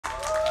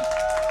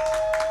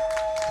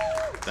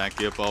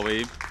Thank you,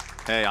 Bowie.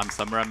 Hey, I'm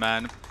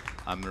Samura1man.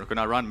 I'm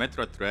gonna run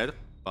Metroid,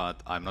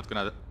 but I'm not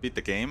gonna beat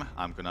the game.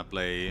 I'm gonna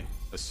play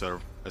a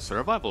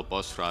survival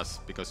boss rush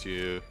because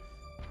you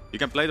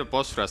can play the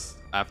boss rush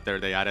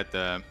after they added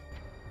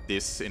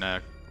this in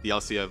a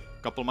DLC a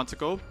couple months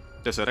ago.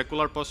 There's a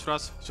regular boss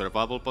rush,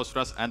 survival boss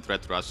rush, and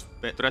threat rush.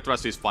 Threat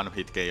rush is one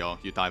hit KO.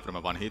 You die from a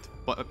one hit.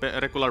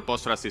 Regular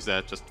boss rush is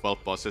just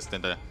 12 bosses.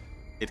 Then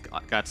it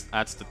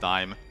adds the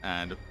time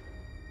and.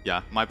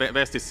 Yeah, my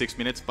best is 6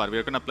 minutes, but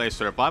we're gonna play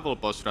survival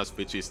boss rush,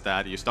 which is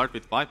that you start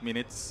with 5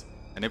 minutes,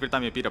 and every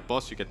time you beat a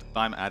boss, you get the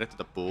time added to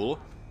the pool,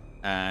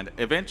 and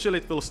eventually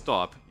it will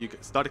stop. You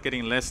start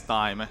getting less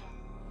time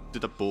to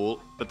the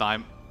pool, the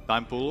time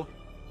pool.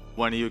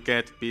 When you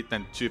get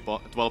beaten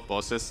 12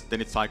 bosses,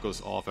 then it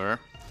cycles over,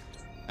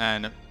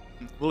 and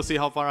we'll see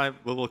how far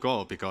we will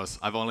go because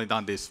I've only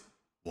done this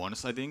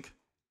once, I think,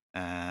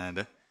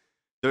 and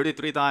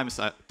 33 times,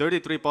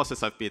 33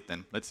 bosses I've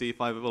beaten. Let's see if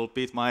I will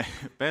beat my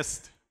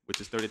best, which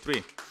is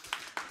 33.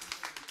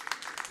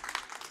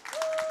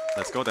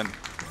 Let's go then.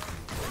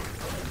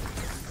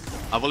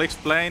 I will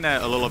explain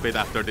a little bit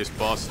after this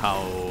boss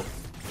how...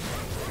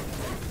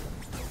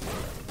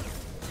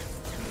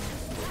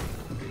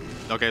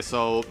 Okay,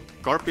 so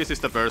Corpus is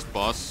the first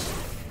boss.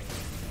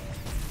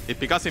 It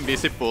becomes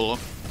invisible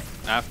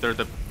after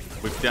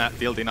we've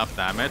dealt enough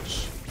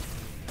damage.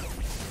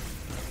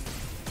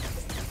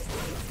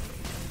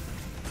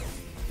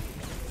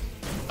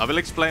 I will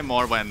explain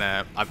more when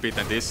I've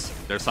beaten this.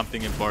 There's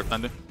something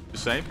important to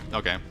say.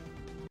 Okay.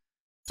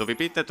 So we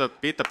beat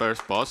the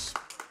first boss.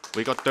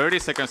 We got 30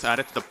 seconds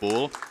added to the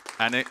pool,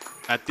 and an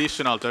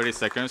additional 30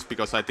 seconds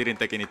because I didn't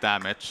take any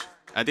damage.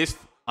 And this,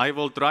 I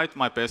will try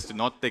my best to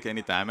not take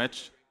any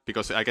damage,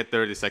 because I get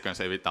 30 seconds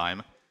every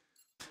time.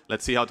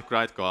 Let's see how the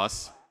grind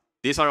goes.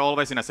 These are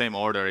always in the same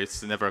order,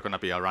 it's never gonna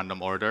be a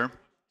random order.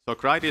 So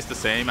grind is the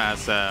same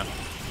as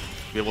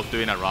we will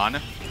do in a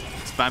run.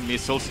 Spam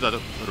missiles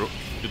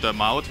to the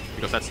mouth,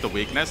 because that's the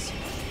weakness.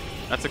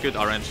 That's a good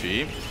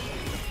RNG.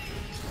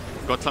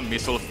 Got some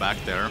missiles back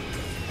there.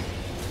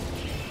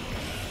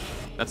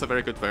 That's a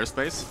very good first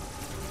phase.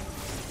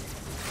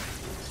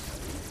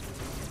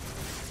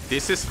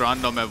 This is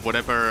random,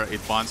 whatever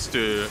it wants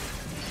to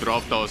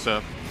drop those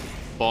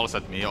balls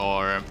at me,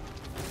 or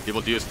it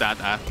will use that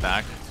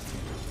attack.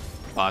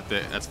 But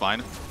that's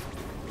fine.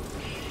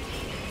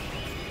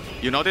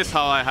 You notice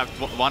how I have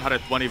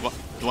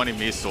 120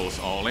 missiles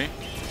only?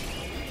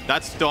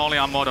 That's the only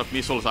amount of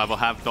missiles I will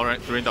have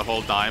during the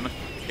whole time.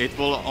 It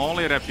will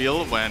only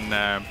refill when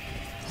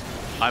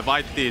I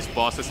fight these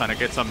bosses and I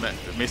get some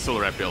missile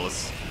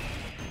refills.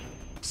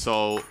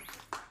 So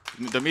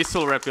the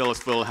missile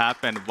refills will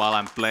happen while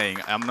I'm playing.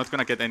 I'm not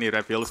gonna get any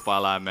refills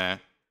while I'm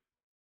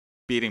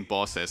beating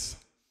bosses.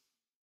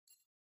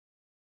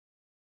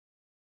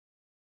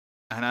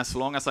 And as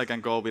long as I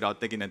can go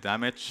without taking a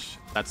damage,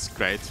 that's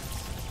great.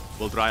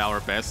 We'll try our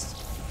best.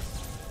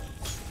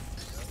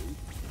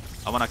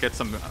 I wanna get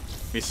some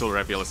missile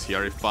refills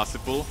here if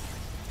possible.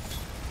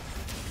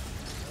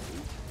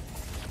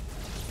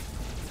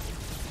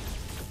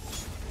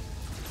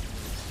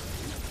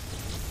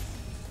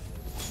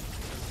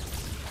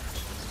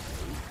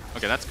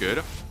 Okay, that's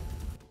good.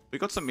 We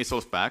got some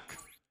missiles back.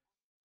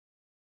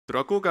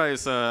 Drakuga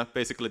is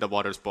basically the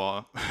water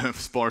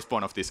spore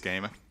spawn of this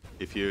game.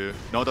 If you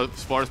know the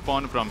spore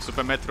spawn from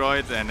Super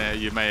Metroid, then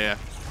you may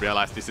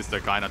realize this is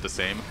kind of the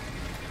same.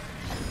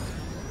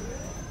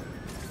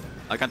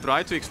 I can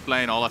try to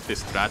explain all of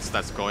these strats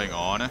that's going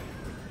on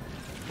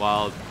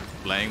while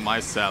playing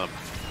myself.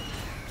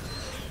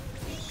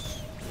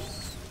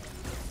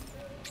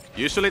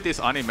 Usually these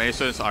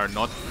animations are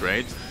not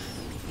great,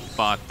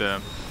 but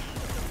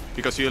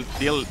because you'll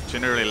deal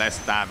generally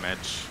less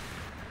damage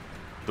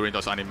during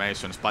those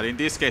animations. But in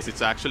this case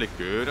it's actually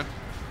good,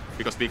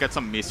 because we get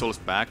some missiles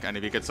back and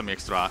we get some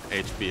extra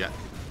HP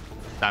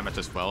damage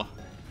as well.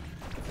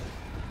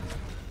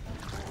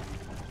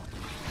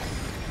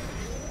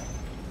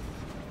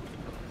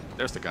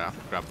 There's the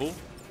grapple.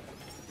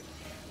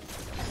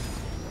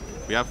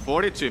 We have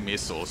 42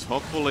 missiles.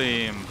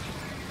 Hopefully...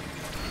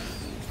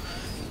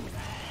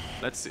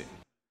 Let's see.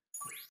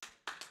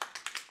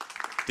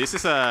 This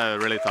is a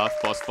really tough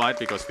boss fight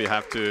because we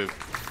have to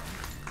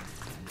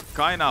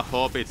kinda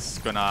hope it's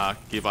gonna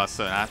give us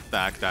an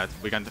attack that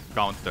we can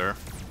counter.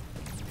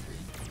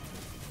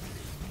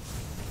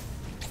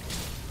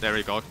 There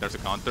we go, there's a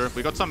counter.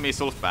 We got some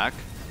missiles back,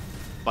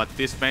 but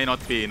this may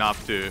not be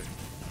enough to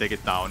take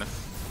it down.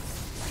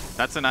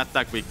 That's an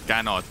attack we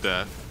cannot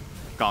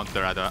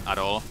counter at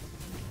all.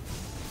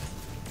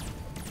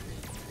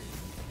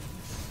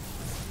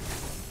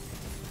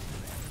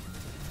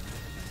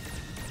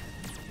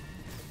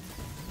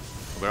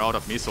 We're out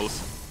of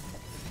missiles.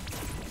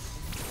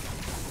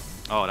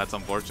 Oh, that's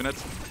unfortunate.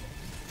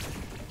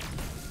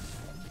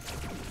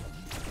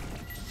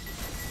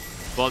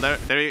 Well,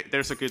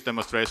 there's a good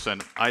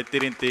demonstration. I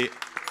didn't beat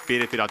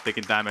it without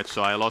taking damage,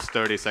 so I lost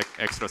 30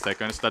 extra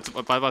seconds.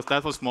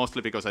 That was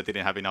mostly because I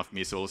didn't have enough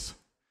missiles.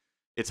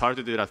 It's hard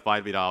to do that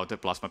fight without a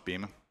plasma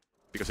beam,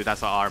 because it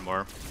has an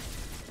armor.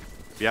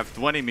 We have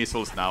 20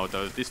 missiles now,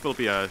 though this will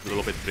be a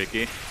little bit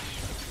tricky.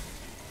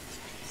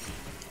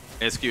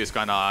 SQ is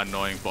kinda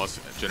annoying boss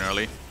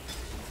generally.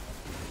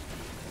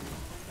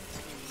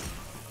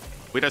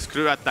 With a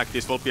screw attack,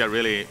 this will be a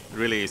really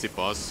easy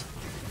boss.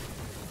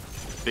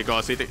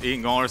 Because it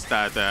ignores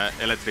that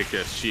electric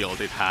shield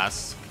it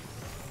has.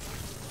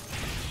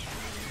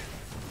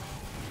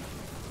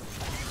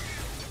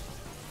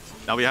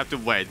 Now we have to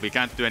wait. We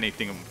can't do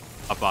anything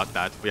about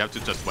that. We have to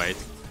just wait.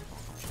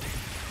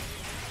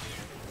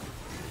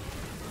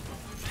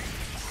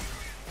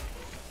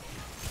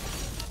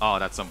 Oh,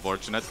 that's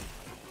unfortunate.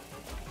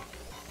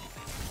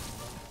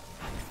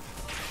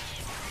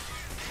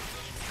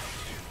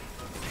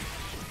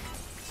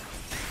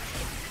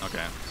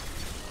 Okay.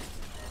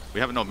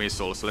 We have no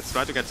missiles, so let's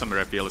try to get some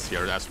repels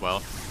here as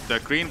well. The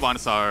green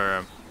ones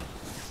are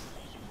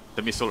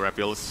the missile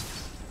repels.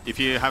 If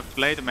you have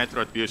played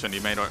Metroid Fusion,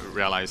 you may not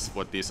realize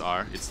what these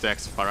are. It's the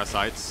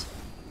X-Parasites.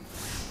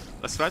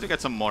 Let's try to get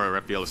some more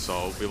repels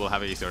so we will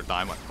have an easier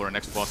time for our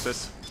next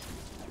bosses.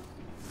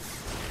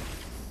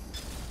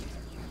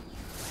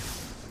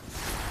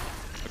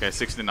 Okay,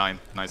 69.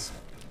 Nice.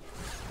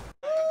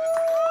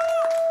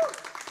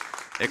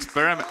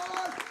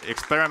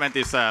 Experiment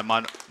is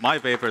my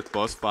favorite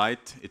boss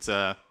fight. It's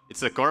a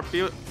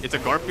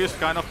Corpus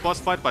kind of boss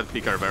fight, but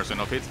bigger version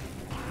of it.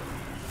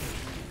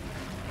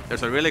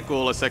 There's a really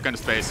cool second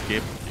space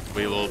skip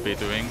we will be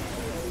doing.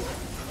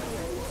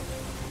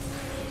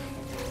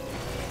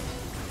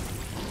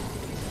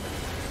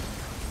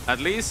 At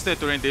least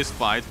during this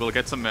fight, we'll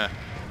get some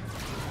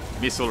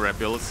missile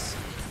repels.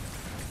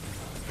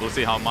 We'll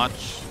see how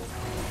much.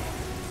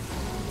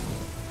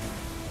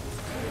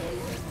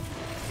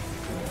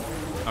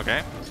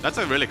 Okay, that's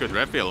a really good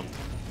repel.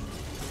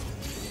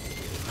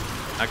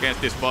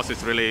 Against this boss,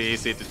 it's really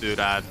easy to do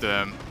that.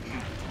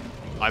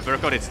 I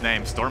forgot its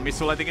name. Storm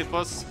Missile, I think it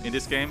was, in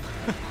this game.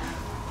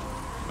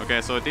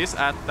 Okay, so this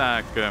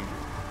attack...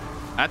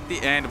 at the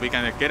end, we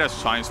can get a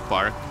Shine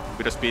Spark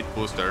with a Speed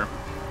Booster.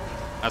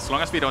 As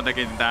long as we don't take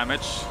any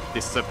damage,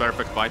 this is a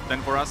perfect fight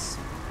then for us.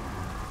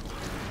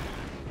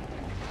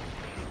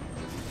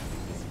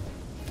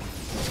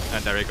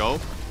 And there we go.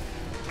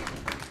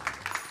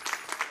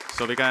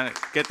 So we can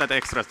get that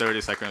extra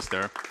 30 seconds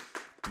there.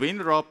 Twin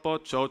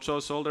Robot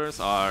Jojo Shoulders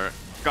are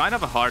kind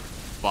of a hard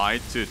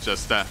fight to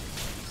just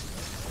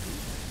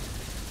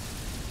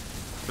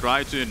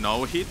try to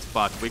no-hit,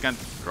 but we can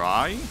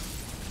try.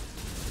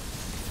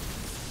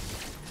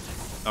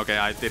 Okay,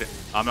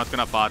 I'm not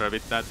gonna bother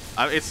with that.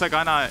 It's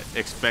kinda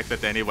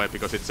expected anyway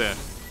because it's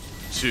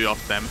two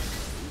of them.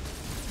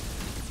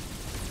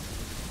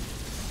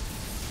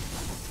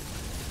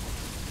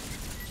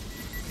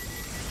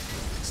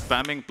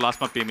 Spamming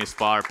Plasma Beam is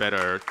far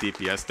better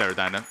DPS there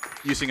than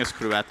using a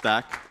screw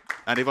attack.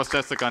 And it was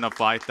just a kind of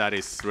fight that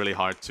is really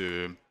hard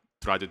to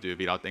try to do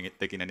without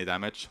taking any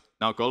damage.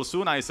 Now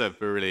Golsuna is a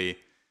really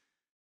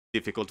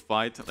difficult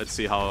fight. Let's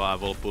see how I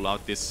will pull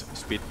out this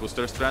Speed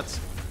Booster strat.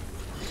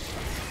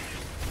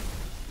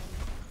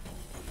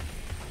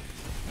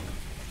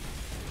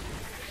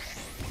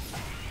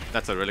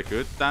 That's a really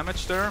good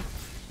damage there.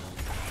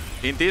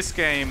 In this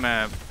game,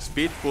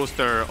 Speed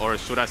Booster, or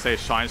should I say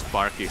Shine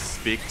Spark, is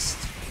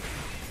fixed.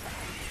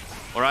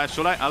 Alright,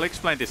 I'll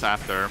explain this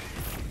after.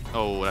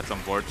 Oh, that's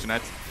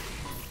unfortunate.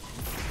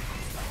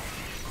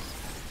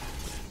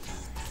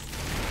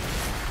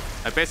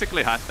 I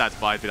basically had that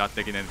fight without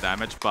taking any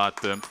damage, but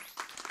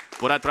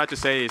what I tried to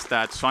say is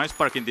that Shine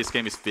Spark in this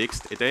game is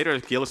fixed. It either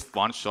kills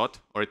one shot,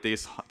 or it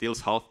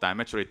deals half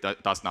damage, or it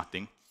does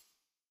nothing.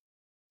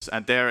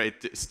 And there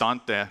it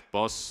stunned the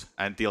boss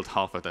and dealt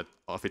half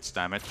of its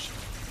damage.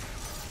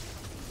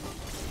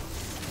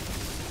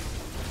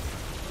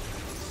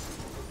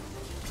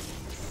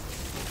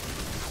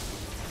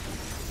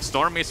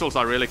 Storm missiles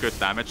are really good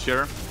damage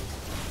here.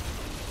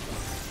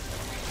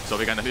 So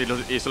we can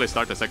easily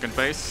start the second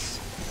phase.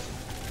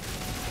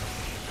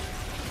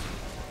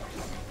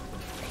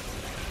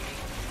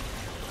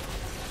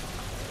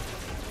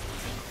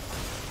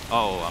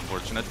 Oh,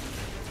 unfortunate.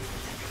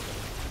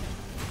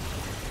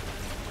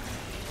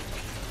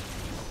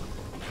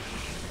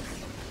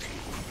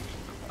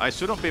 I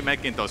shouldn't be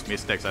making those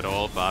mistakes at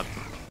all, but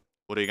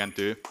what are you gonna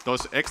do?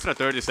 Those extra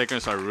 30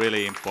 seconds are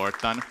really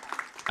important.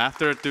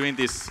 After doing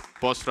this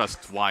boss rush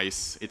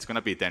twice, it's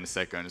gonna be 10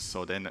 seconds,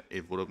 so then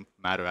it wouldn't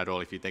matter at all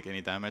if you take any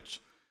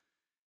damage.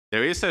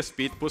 There is a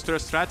Speed Booster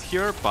strat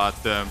here, but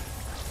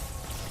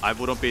I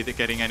wouldn't be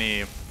getting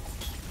any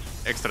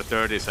extra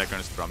 30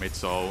 seconds from it,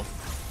 so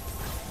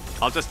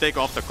I'll just take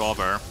off the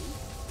cover.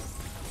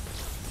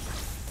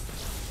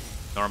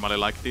 Normally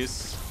like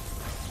this.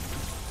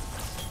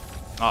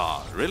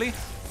 Ah, really?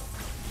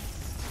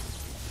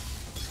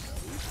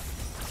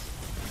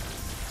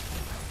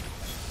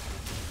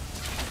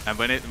 And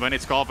when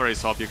its cover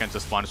is off, you can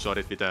just one-shot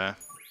it with a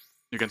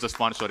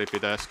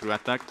screw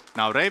attack.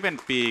 Now Raven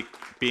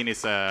Bean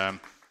is a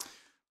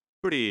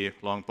pretty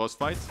long boss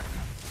fight.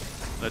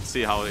 Let's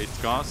see how it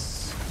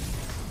goes.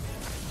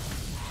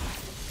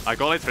 I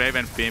call it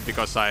Raven Beam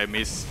because I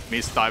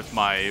mistyped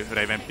my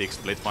Raven Peak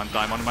split one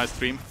time on my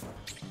stream.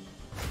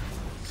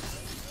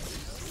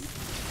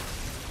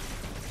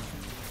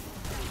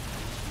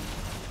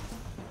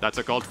 That's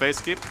a cold face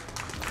skip.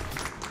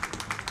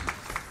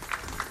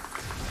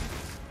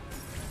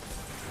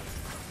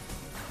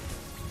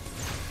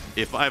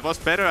 If I was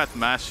better at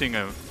mashing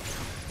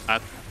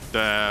at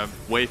the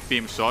wave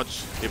beam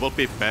shots, it would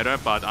be better,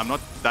 but I'm not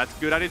that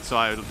good at it, so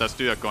I'll just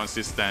do a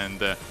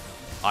consistent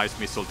ice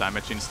missile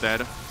damage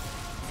instead.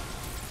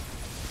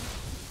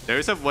 There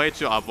is a way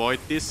to avoid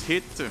this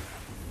hit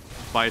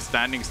by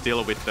standing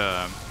still with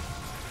a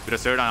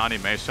certain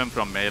animation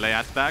from melee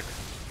attack,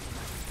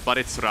 but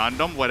it's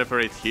random whenever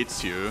it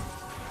hits you,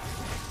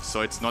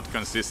 so it's not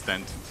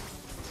consistent.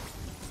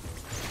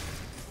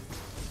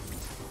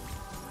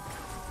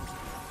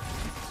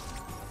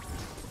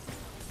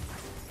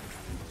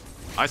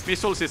 Ice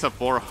missiles is a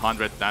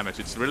 400 damage,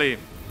 it's really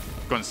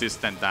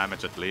consistent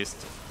damage at least.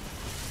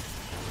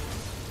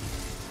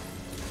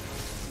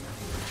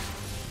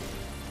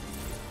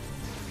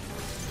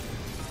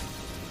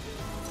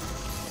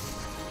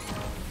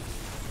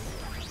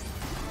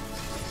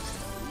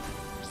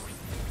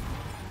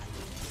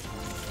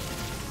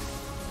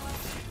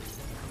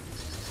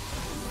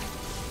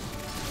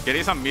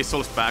 Getting some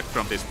missiles back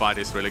from this fight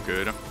is really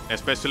good,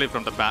 especially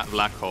from the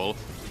black hole.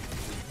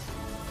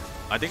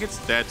 I think it's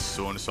dead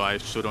soon, so I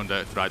shouldn't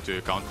try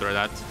to counter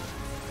that.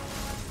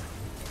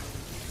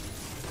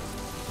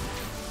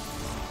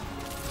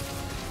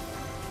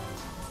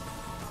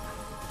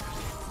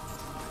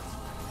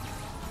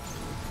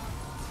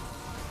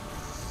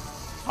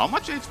 How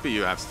much HP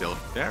you have still?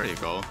 There you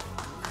go.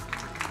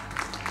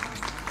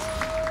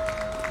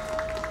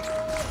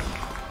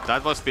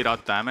 That was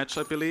without damage,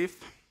 I believe.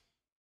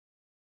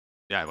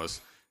 Yeah, it was.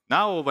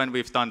 Now, when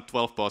we've done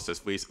 12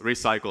 bosses, we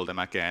recycle them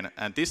again,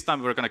 and this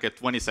time we're gonna get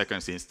 20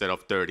 seconds instead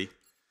of 30.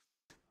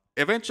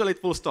 Eventually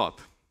it will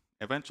stop.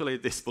 Eventually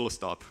this will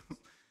stop.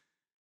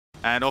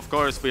 And of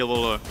course we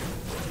will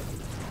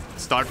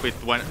start with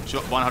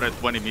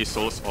 120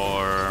 missiles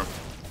or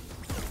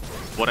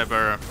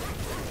whatever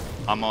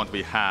amount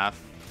we have.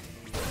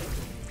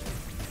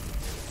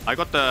 I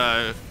got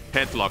the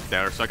headlock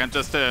there, so I can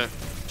just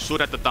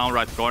shoot at the down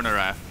right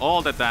corner,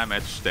 all the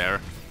damage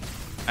there,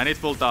 and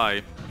it will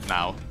die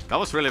now. That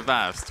was really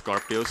fast,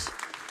 Scorpius.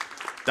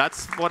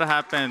 That's what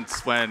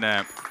happens when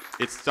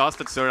it's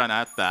just a certain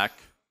attack,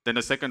 then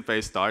the second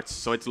phase starts,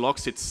 so it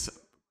locks its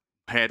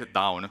head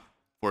down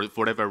for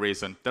whatever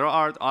reason. There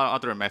are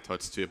other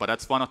methods too, but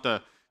that's one of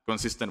the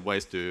consistent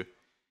ways to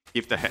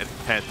keep the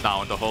head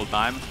down the whole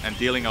time and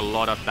dealing a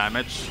lot of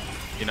damage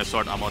in a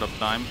short amount of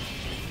time.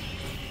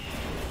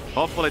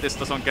 Hopefully this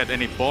doesn't get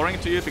any boring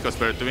to you, because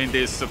we're doing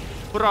this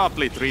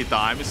probably 3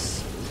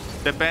 times,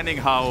 depending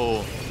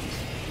how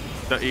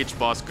each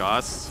boss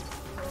costs.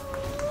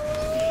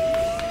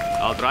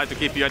 I'll try to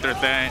keep you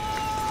entertained.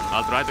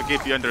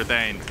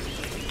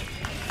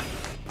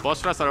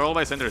 Boss rush are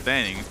always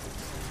entertaining.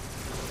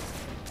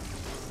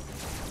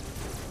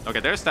 Okay,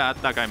 there's the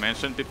attack I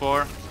mentioned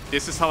before.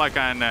 This is how I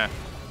can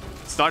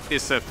start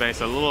this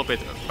phase a little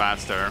bit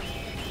faster.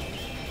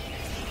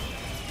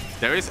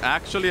 There is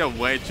actually a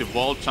way to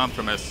wall jump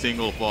from a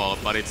single wall,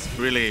 but it's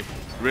really,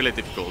 really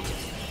difficult.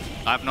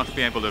 I've not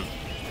been able to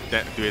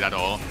do it at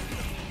all.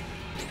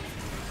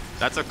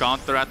 That's a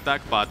counter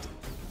attack, but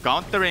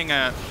countering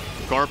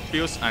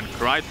Scorpius and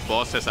Krait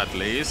bosses at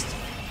least,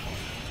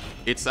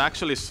 it's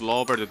actually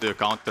slower to do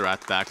counter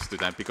attacks to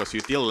them because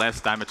you deal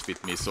less damage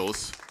with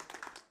missiles.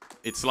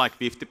 It's like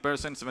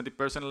 50%,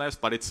 70% less,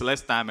 but it's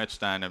less damage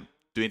than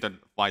doing the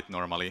fight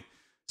normally.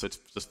 So it's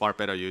just far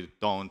better you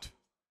don't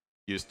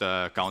use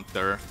the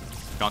counter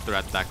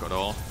attack at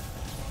all.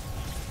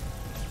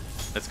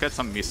 Let's get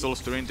some missiles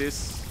during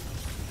this.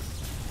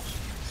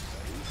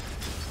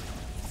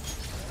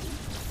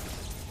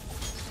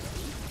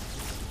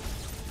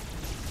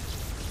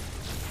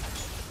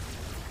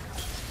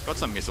 Got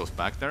some missiles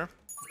back there.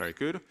 Very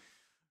good.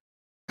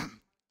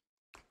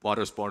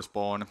 Water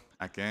spawn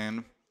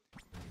again.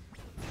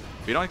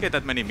 We don't get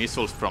that many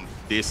missiles from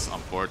this,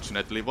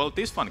 unfortunately. Well,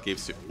 this one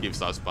gives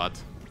us, but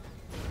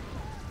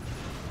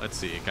let's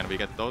see. Can we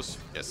get those?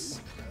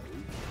 Yes.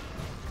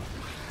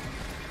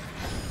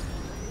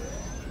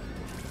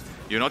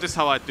 You notice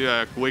how I do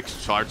a quick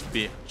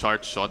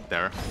charge shot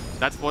there?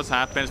 That's what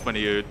happens when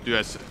you do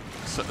a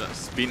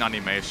spin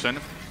animation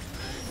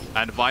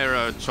and fire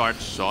a charge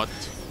shot.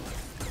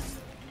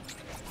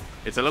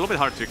 It's a little bit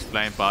hard to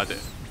explain, but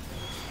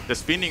the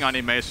spinning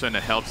animation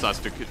helps us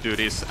to do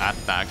this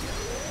attack.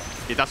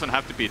 It doesn't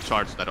have to be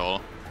charged at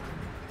all.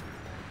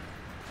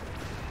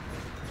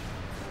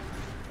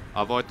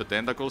 Avoid the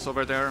tentacles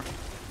over there.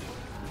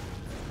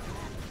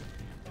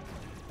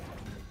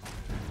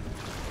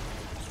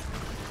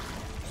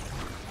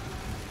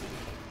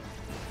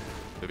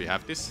 Do we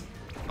have this?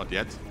 Not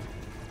yet.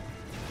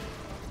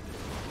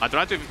 I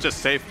try to just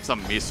save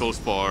some missiles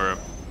for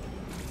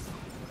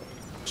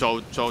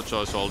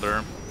Jojo's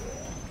shoulder.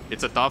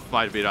 It's a tough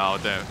fight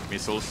without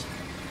missiles.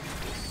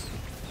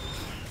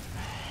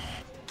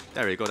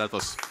 There we go, that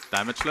was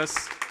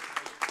damageless.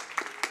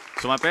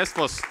 So my best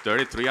was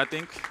 33, I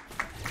think.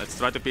 Let's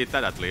try to beat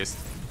that at least.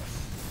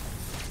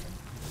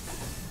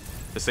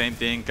 The same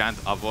thing, can't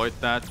avoid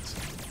that.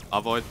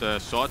 Avoid the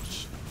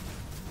shots.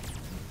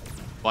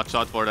 Watch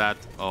out for that.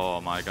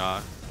 Oh my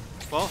god.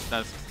 Well,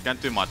 that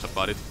can't do much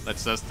about it.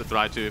 Let's just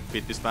try to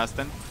beat this fast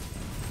then.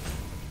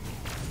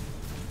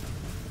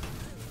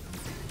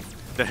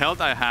 The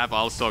health I have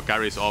also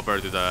carries over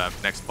to the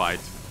next fight.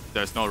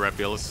 There's no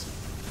refills.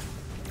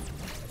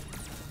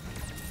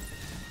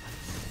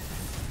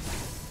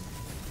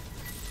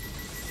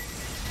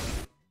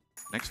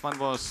 Next one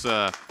was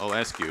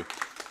OSQ.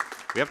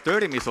 We have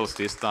 30 missiles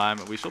this time.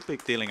 We should be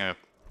dealing a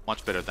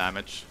much better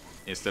damage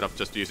instead of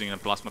just using a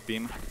plasma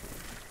beam.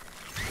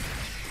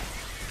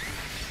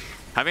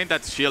 Having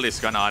that shield is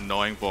kinda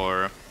annoying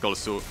for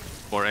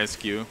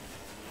SQ.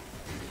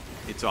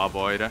 Need to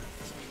avoid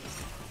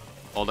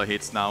all the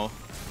hits now.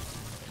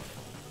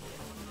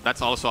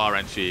 That's also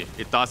RNG.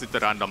 It does it a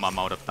random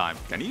amount of time.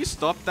 Can you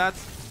stop that?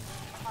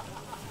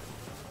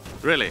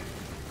 Really?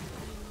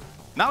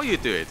 Now you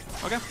do it.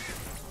 Okay.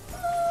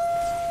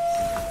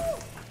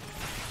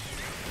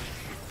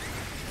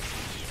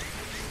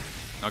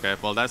 Okay,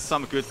 well that's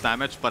some good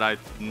damage, but I'm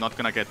not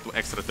gonna get to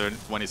extra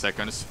 20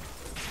 seconds.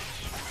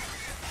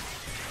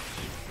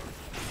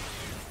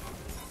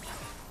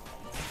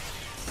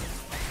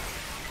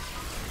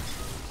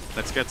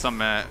 Let's get some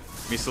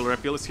missile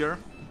refills here.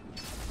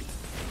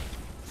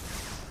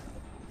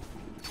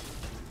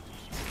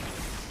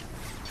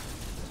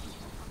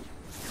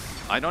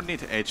 I don't need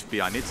HP,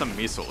 I need some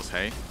missiles,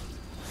 hey?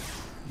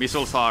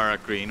 Missiles are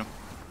green.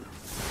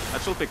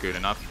 That should be good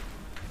enough.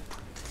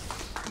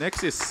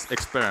 Next is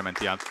Experiment,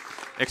 yeah.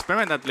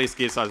 Experiment at least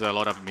gives us a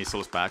lot of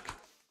missiles back.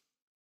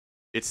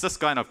 It's just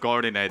kind of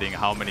coordinating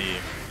how many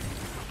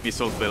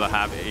missiles we'll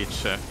have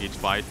each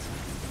fight.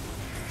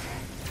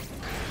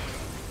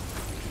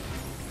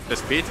 The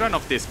speedrun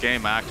of this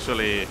game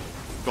actually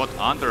got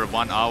under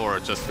 1 hour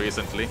just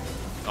recently.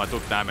 I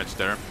took damage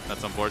there,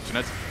 that's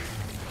unfortunate.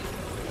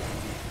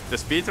 The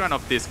speedrun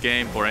of this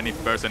game for any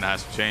person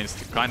has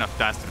changed kind of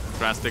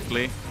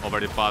drastically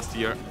over the past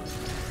year,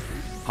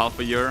 half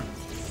a year.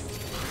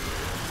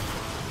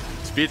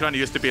 Speedrun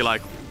used to be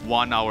like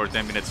 1 hour,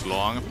 10 minutes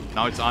long.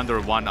 Now it's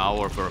under 1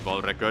 hour for a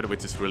world record,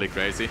 which is really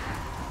crazy.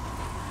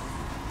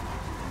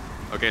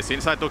 Okay,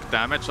 since I took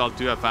damage, I'll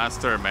do a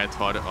faster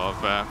method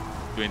of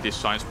doing this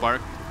Shine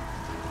Spark.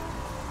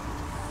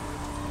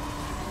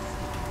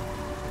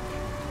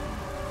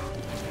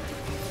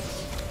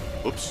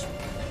 Oops.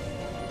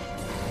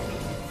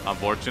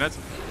 Unfortunate.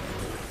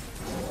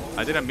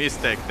 I did a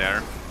mistake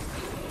there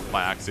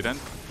by accident.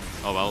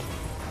 Oh well.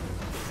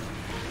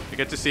 You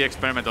get to see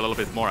Experiment a little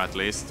bit more at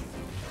least.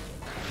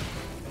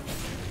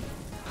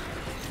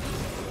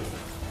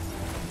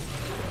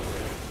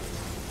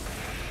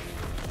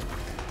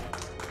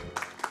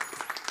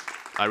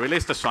 I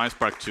released the Shine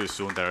Spark too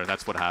soon there,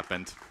 that's what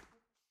happened.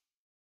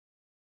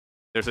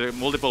 There's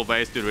multiple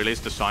ways to release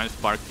the Shine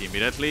Spark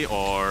immediately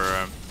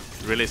or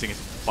releasing it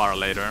far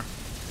later.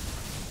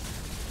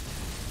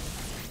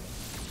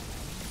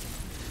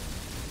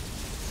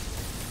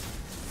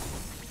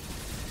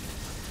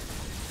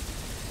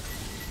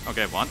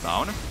 Okay, one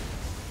down.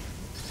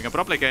 We can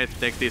probably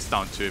take this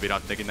down too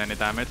without taking any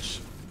damage.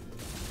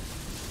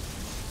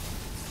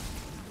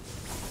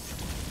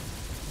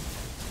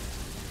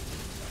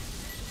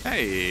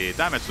 Hey,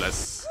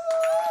 damageless.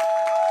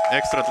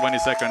 Extra 20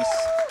 seconds.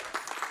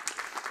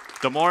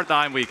 The more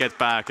time we get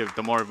back,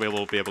 the more we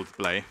will be able to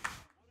play.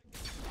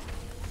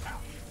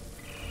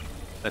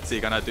 Let's see,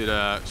 gonna do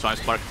the Shine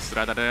Spark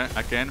strategy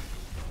again.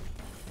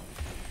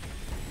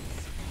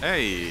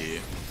 Hey,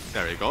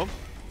 there we go.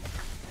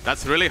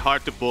 That's really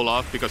hard to pull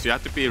off because you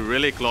have to be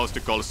really close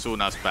to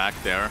Kolsuna's back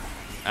there,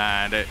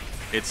 and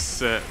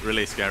it's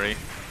really scary.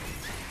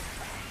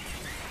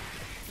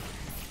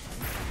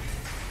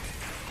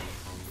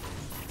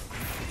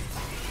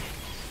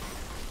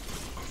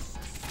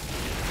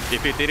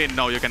 If you didn't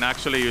know, you can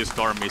actually use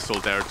Storm Missile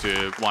there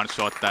to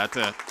one-shot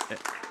that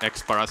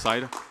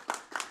X-Parasite.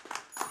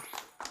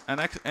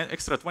 And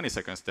extra 20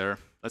 seconds there.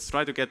 Let's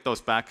try to get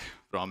those back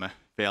from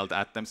failed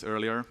attempts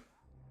earlier.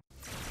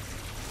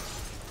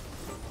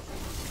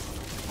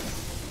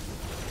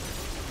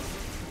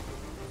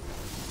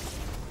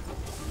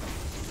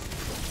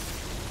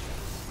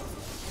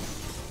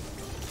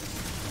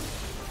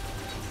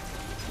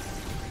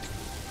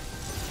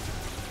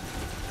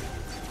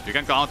 You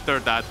can counter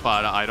that,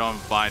 but I don't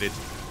find it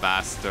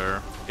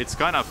faster. It's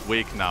kind of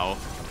weak now.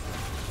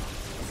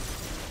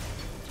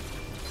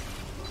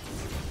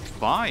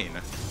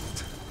 Fine.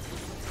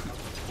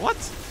 What?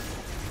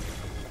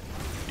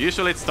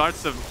 Usually it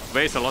starts the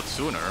phase a lot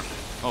sooner.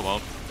 Oh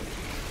well.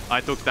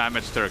 I took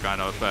damage there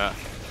kind of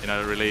in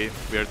a really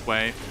weird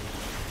way.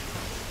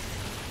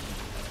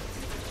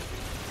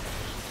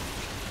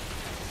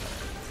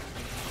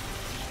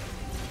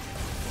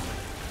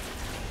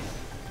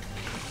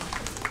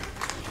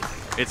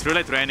 It's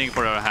really training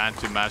for our hand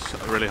to mash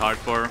really hard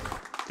for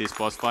these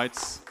boss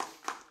fights.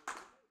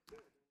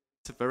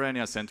 It's a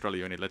Verenia central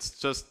unit. Let's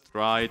just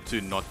try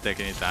to not take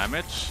any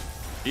damage.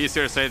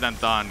 Easier said than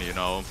done, you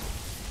know.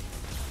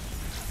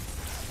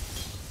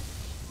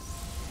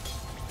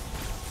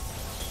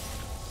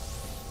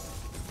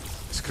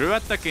 Screw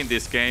attack in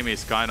this game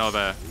is kind of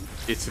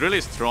it's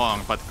really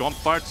strong, but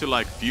compared to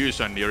like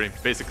Fusion, you're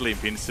basically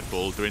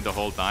invincible during the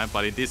whole time.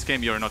 But in this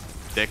game, you're not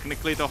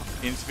technically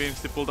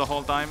invincible the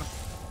whole time.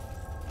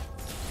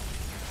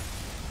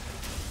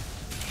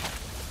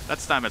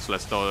 That's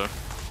damageless though,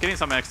 getting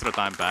some extra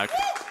time back.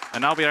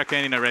 And now we are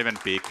gaining a Raven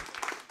Peak.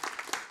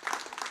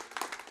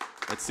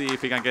 Let's see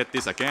if we can get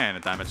this again,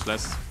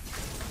 damageless.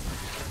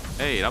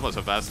 Hey, that was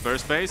a fast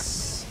first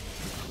base.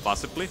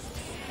 Possibly.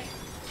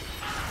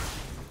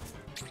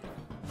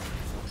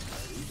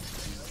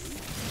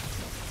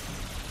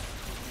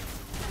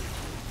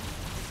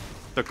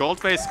 The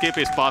gold base skip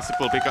is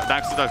possible because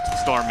thanks to the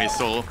Storm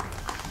Missile.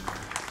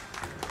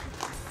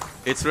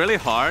 It's really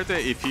hard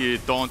if you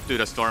don't do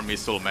the Storm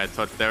Missile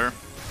method there.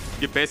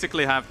 You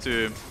basically have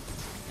to...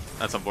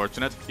 That's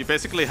unfortunate. You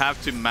basically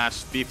have to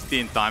mash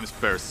 15 times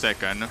per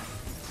second.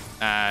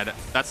 And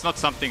that's not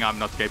something I'm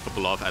not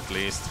capable of, at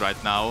least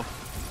right now.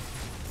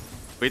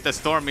 With the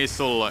Storm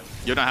Missile,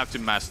 you don't have to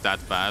mash that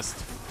fast,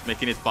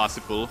 making it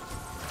possible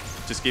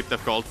to skip the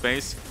gold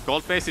base.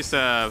 Gold base is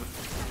a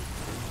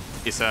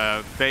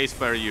phase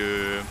where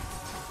you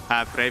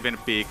have Raven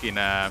Peak in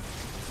a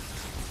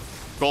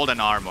golden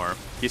armor.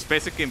 He's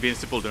basically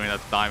invincible during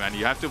that time, and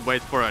you have to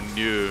wait for a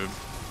new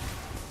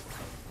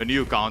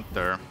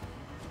counter.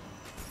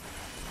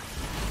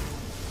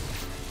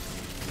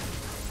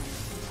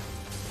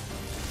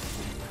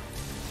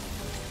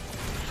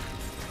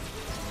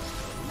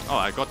 Oh,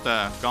 I got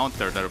the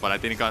counter there, but I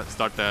didn't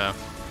start the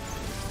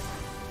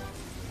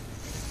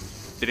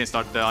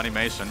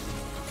animation.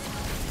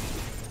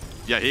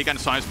 Yeah, he can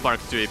Shine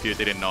Spark too if you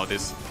didn't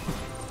notice.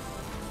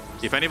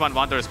 If anyone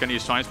wonders, can you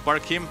Shine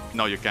Spark him?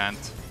 No, you can't.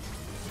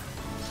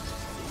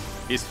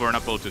 He's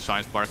vulnerable to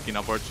Shine Sparking,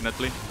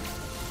 unfortunately.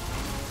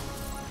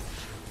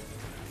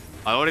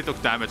 I already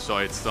took damage, so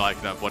it's like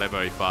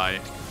whatever if I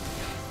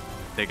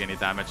take any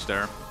damage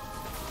there.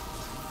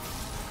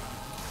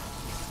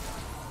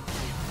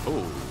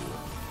 Oh,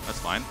 that's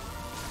fine.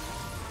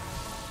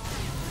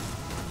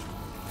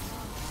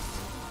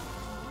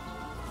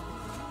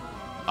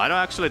 I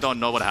actually don't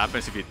know what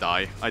happens if you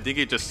die. I think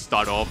you just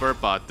start over,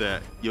 but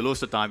you lose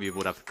the time you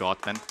would have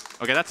gotten.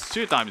 Okay, that's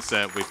 2 times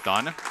we've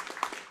done.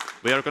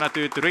 We are gonna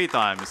do 3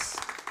 times.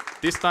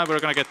 This time we're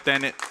gonna get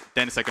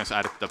 10 seconds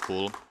added to the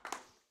pool.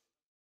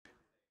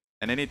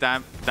 And any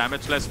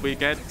damage less we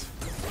get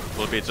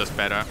will be just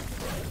better.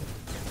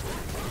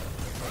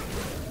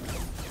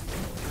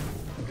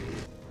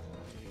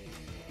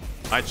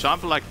 I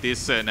jump like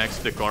this next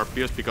to the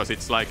Corpius because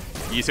it's like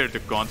easier to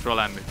control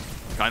and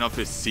kind of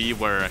see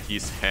where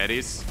his head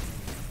is.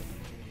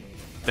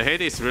 The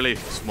head is really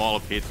small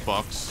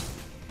hitbox.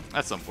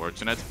 That's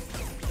unfortunate.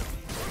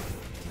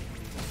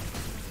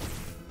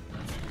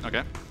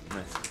 Okay.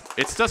 Nice.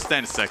 It's just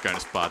 10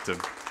 seconds, but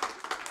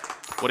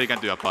what you can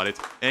do about it?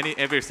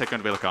 Every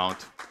second will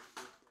count.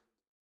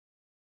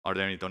 Are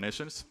there any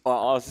donations?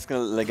 Well, I was just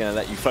gonna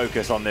let you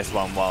focus on this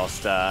one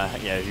whilst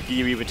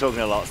you've been talking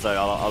a lot, so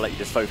I'll let you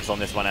just focus on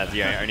this one as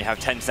you only have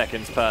 10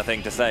 seconds per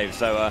thing to save.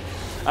 So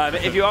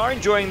if you are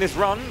enjoying this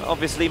run,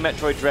 obviously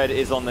Metroid Dread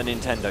is on the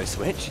Nintendo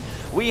Switch.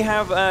 We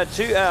have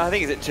 2, I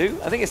think it's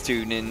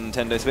 2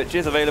 Nintendo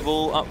Switches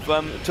available up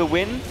to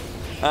win.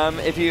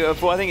 If you,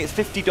 I think it's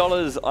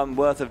 $50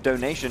 worth of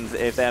donations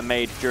if they're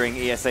made during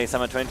ESA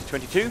Summer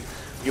 2022.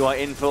 You are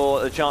in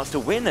for a chance to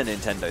win a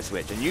Nintendo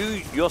Switch, and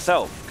you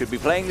yourself could be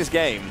playing this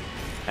game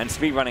and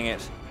speedrunning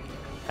it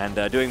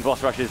and doing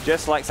boss rushes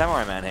just like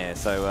Samura1man here.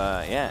 So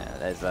yeah,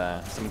 there's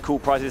some cool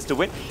prizes to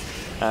win.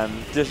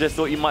 Just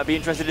thought you might be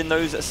interested in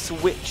those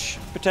Switch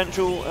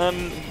potential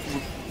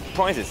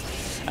prizes.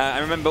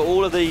 And remember,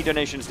 all of the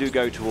donations do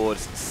go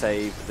towards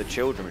Save the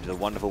Children, which is a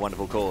wonderful,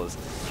 wonderful cause.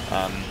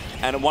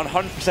 And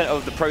 100%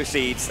 of the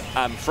proceeds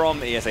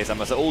from ESA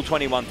Summer, so all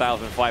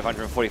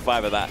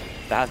 21,545 of that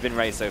has been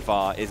raised so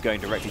far, is going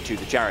directly to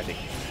the charity.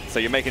 So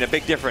you're making a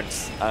big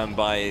difference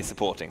by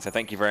supporting. So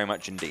thank you very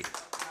much indeed.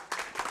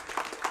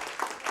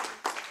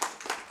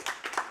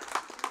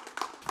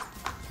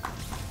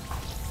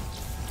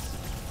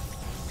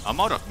 I'm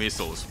out of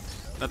missiles.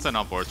 That's an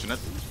unfortunate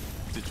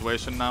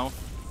situation now.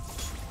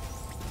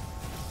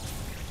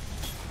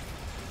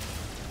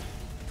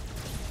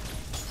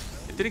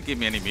 It didn't give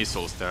me any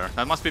missiles there.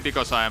 That must be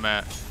because I am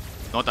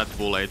not at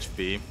full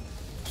HP.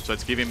 So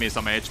it's giving me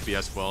some HP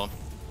as well.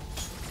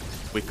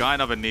 We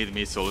kind of need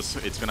missiles.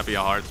 It's gonna be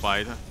a hard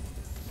fight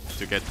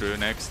to get through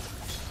next.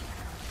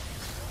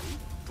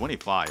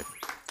 25.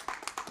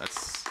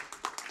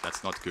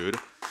 That's not good.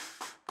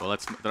 Well,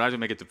 let's try to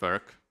make it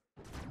work.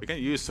 We can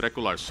use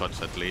regular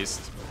shots at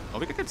least. Oh,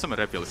 we can get some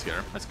refills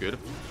here. That's good.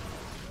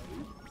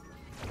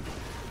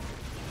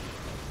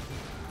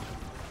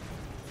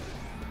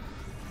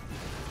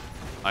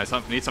 I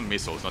need some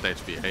missiles, not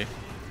HP, hey?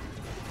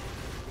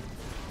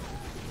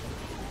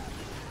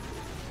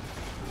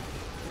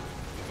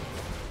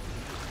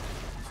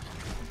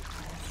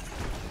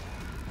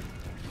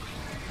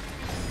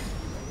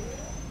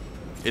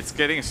 It's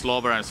getting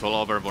slower and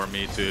slower for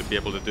me to be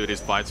able to do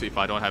these fights if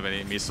I don't have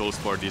any missiles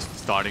for these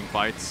starting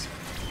fights.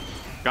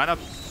 Kind of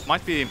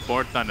might be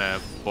important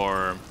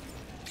for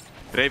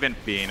Raven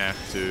Bean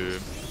to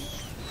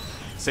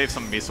save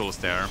some missiles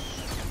there.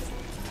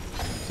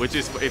 Which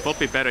is, it would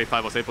be better if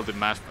I was able to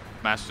mash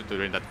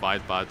during that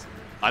fight, but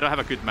I don't have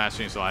a good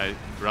mashing, so I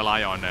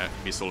rely on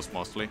missiles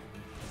mostly.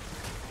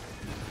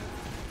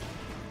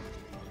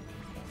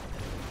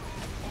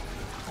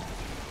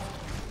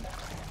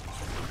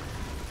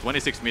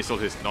 "26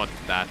 missiles is not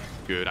that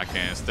good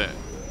against the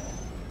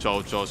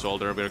Jojo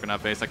shoulder we're gonna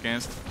face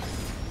against.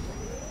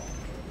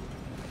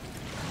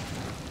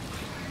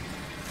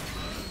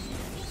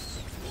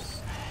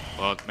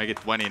 Well, make it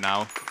 20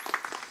 now.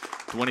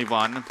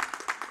 21.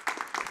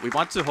 We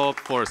want to hope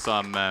for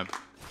some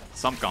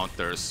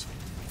counters.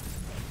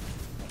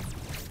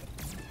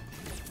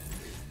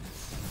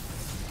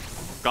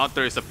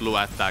 Counter is a blue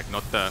attack,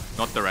 not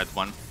the red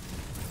one.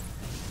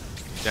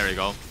 There you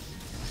go.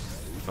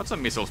 Got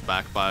some missiles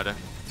back, but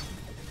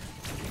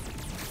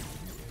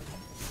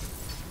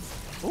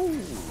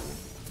ooh,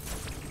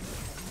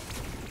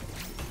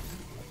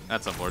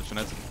 that's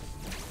unfortunate.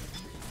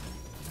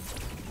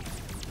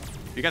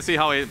 You can see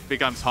how it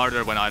becomes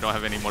harder when I don't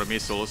have any more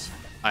missiles.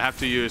 I have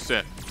to use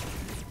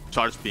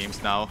charge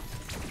beams now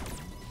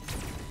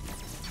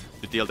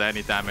to deal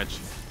any damage.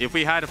 If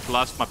we had a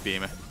plasma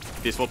beam,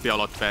 this would be a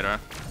lot better.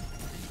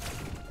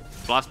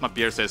 Plasma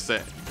pierces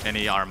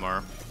any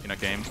armor in a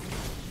game.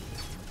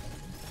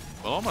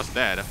 Well, almost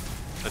dead.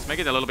 Let's make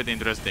it a little bit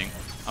interesting.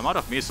 I'm out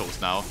of missiles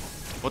now.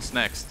 What's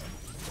next?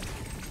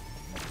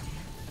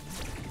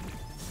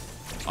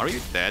 Are you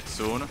dead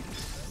soon?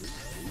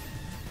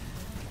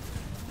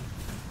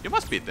 You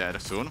must be dead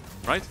soon,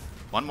 right?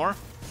 One more?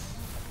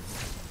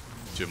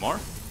 Two more?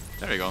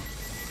 There you go.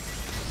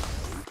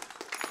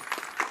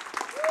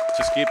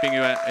 Just keeping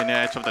you in the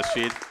edge of the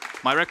sheet.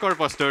 My record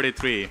was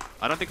 33.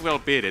 I don't think we'll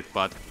beat it,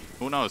 but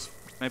who knows?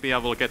 Maybe I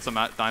will get some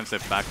time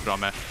save back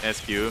from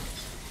SQ.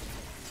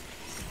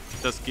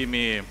 Just give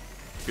me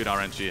good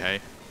RNG, hey?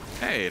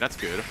 Hey, that's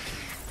good.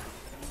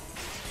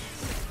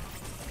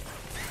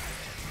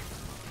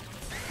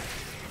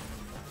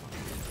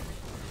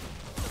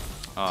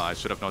 Oh, I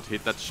should have not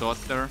hit that shot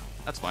there.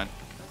 That's fine.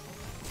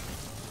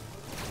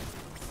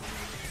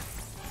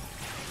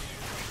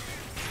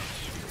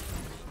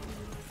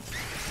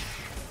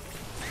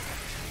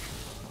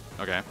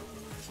 Okay.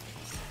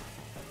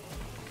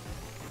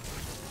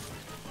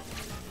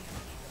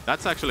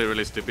 That's actually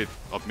really stupid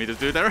of me to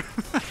do there.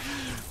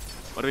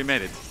 But we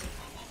made it.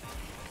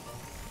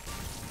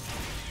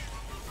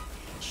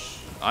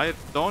 I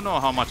don't know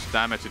how much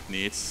damage it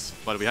needs,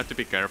 but we have to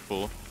be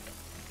careful.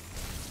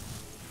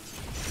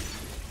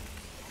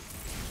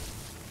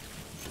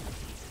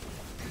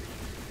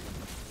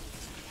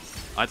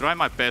 I try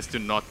my best to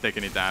not take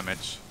any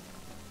damage.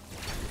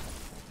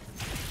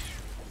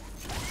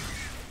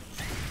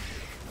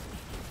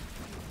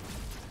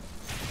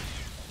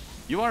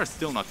 You are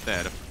still not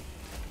dead.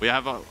 We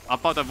have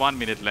about 1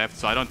 minute left,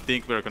 so I don't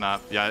think we're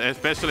gonna... Yeah,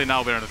 especially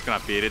now we're not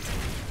gonna beat it.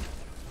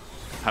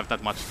 Have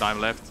that much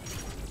time left.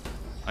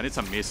 I need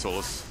some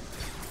missiles,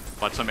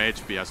 but some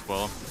HP as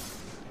well.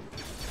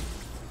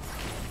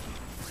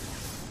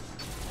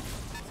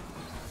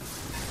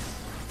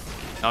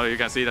 Now you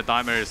can see the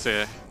timer is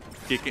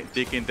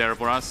ticking there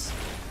for us.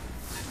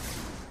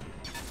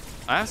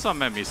 I have some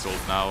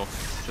missiles now.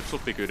 That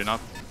should be good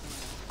enough.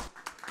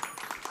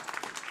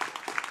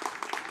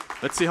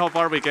 Let's see how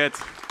far we get.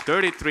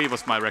 33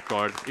 was my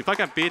record. If I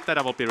can beat that,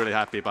 I will be really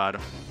happy, but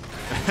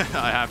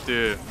I have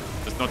to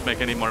just not make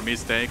any more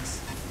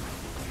mistakes.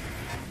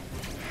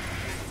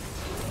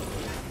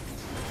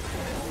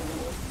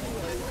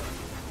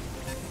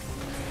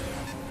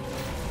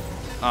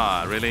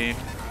 Ah, really?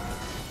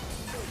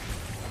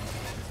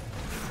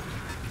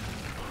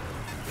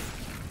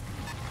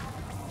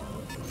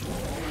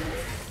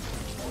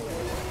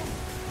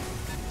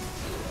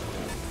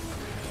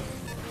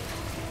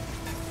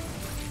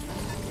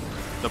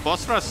 The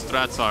boss rush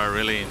strats are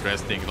really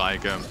interesting.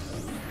 Like,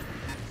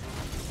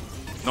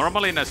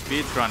 normally in a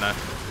speedrun,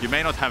 you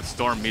may not have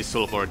Storm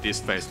Missile for this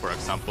phase, for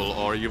example,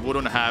 or you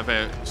wouldn't have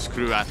a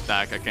Screw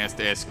Attack against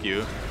the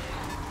SQ.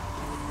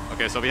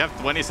 Okay, so we have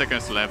 20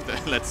 seconds left.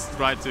 Let's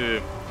try to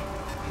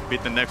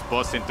beat the next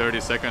boss in 30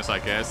 seconds, I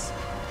guess.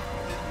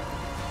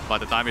 But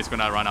the time is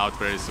gonna run out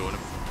very soon.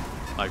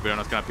 Like, we're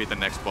not gonna beat the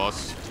next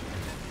boss.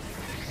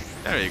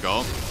 There you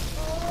go.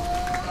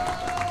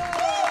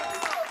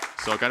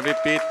 So can we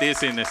beat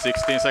this in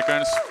 16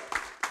 seconds?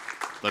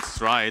 Let's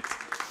try it.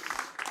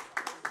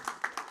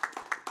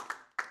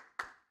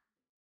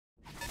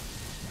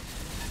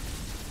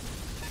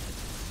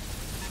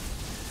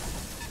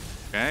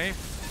 Okay,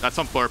 that's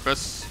on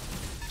purpose.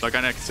 So I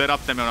can set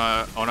up them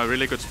on a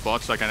really good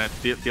spot so I can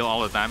deal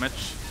all the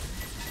damage.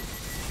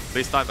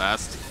 Please die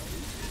fast.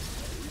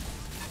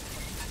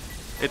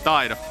 It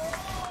died.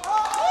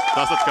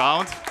 Does that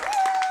count?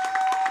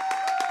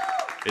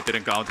 It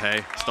didn't count,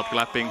 hey. Stop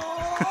clapping.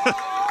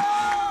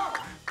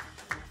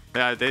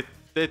 Yeah, they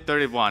did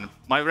 31.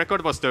 My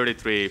record was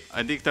 33.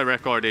 I think the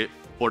record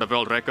for the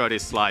world record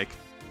is like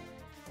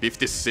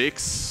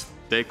 56.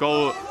 They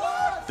go...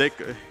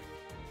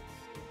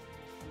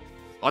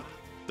 What?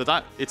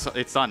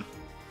 It's done.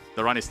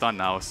 the run is done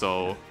now,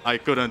 so I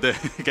couldn't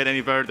get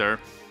any further.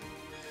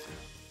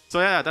 So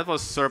yeah, that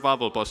was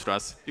survival boss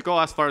rush. You go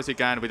as far as you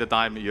can with the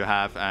time you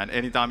have, and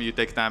anytime you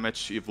take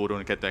damage, you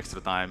wouldn't get the extra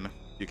time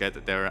you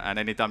get there. And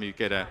anytime you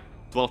get a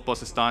 12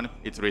 bosses done,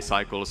 it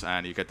recycles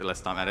and you get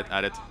less time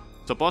added.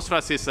 So boss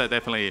rush is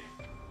definitely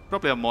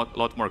probably a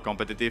lot more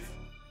competitive.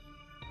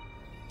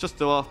 Just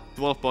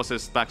 12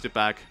 bosses back to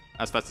back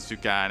as fast as you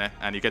can,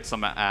 and you get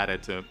some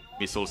added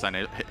missiles and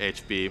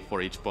HP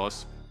for each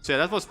boss. So yeah,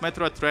 that was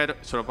Metroid Dread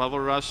Survival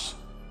Rush.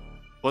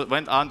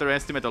 Went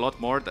underestimate a lot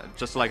more,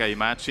 just like I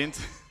imagined.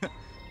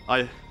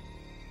 Yeah.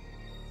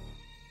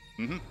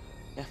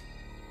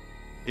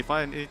 If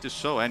I need to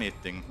show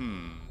anything,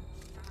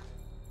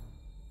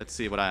 let's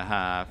see what I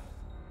have.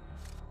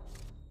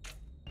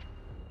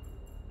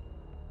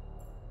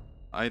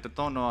 I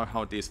don't know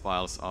how these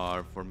files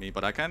are for me,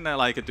 but I can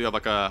like do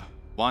like a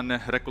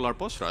one regular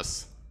boss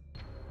rush.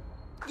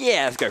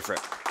 Yeah, let's go for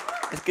it.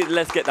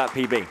 Let's get that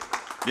PB.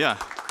 Yeah.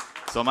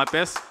 So my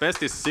best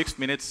is 6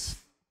 minutes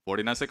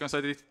 49 seconds,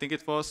 I think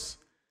it was.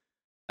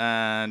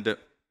 And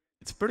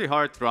it's a pretty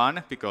hard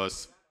run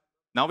because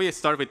now we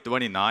start with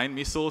 29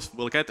 missiles.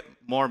 We'll get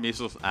more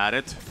missiles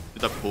added to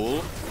the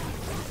pool.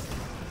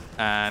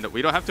 And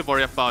we don't have to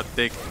worry about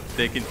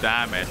taking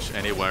damage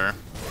anywhere.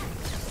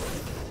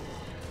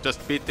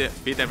 Just beat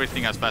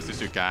everything as fast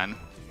as you can.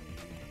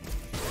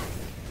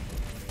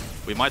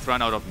 We might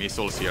run out of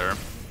missiles here,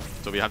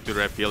 so we have to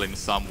refill in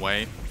some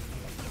way.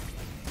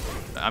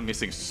 I'm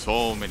missing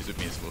so many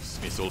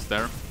missiles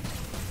there.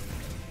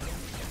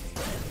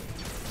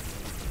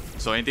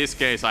 So in this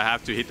case, I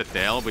have to hit the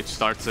tail, which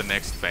starts the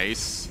next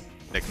phase,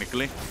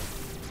 technically.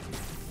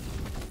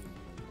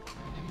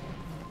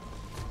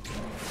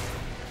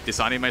 This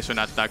animation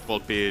attack will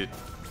be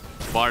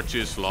far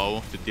too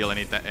slow to deal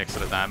any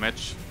extra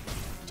damage.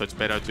 So it's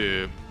better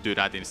to do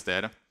that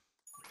instead.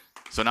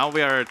 So now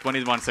we are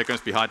 21 seconds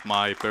behind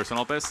my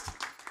personal best.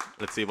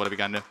 Let's see what we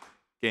can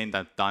gain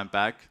that time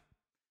back.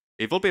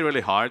 It will be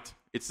really hard.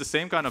 It's the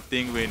same kind of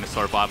thing in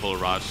Survival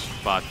Rush,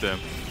 but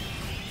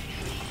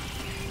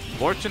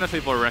fortunately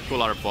for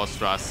regular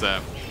boss rush,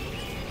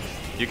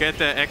 you get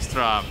the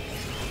extra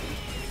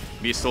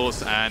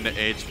missiles and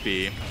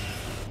HP.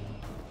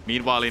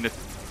 Meanwhile, in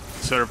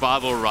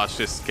Survival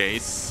Rush's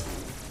case,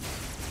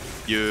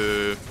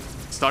 you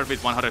start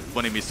with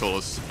 120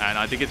 missiles, and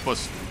I think it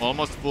was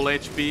almost full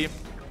HP,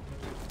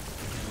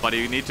 but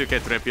you need to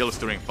get refills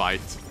during fight.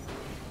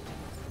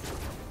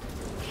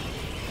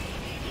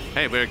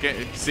 Hey, we're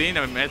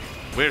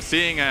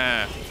seeing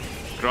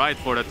Cried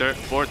for the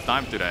fourth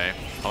time today.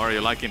 How are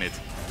you liking it?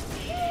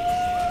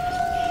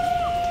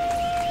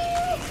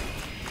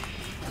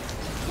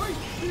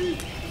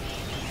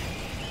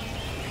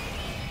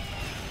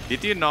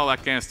 Did you know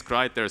against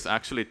Cried there's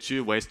actually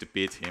 2 ways to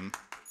beat him?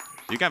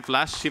 You can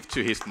flash shift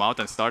to his mouth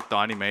and start the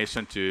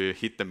animation to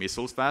hit the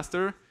missiles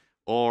faster,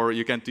 or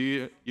you can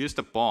use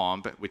the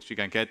bomb, which you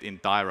can get in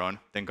Tyron,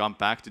 then come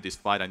back to this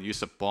fight and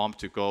use a bomb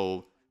to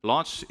go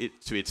launch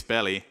it to its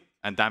belly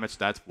and damage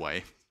that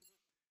way.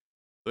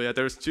 So yeah,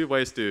 there's 2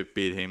 ways to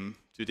beat him,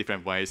 2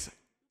 different ways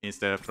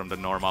instead of from the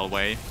normal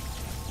way.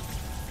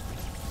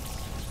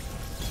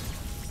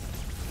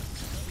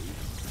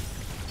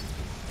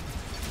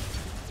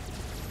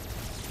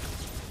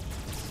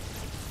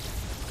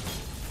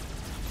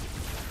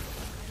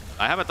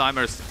 I have a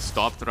timer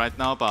stopped right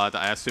now, but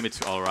I assume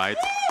it's alright,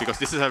 because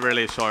this is a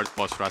really short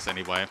boss rush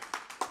anyway.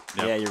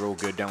 Yep. Yeah, you're all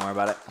good, don't worry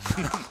about it.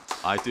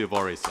 I do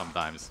worry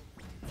sometimes.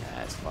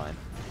 Yeah, it's fine.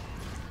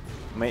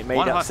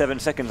 Made up 7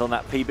 seconds on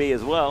that PB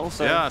as well,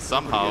 so... Yeah,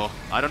 somehow.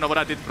 I don't know what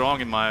I did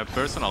wrong in my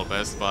personal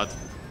best, but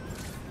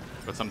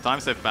got some time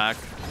set back.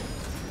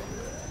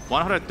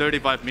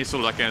 135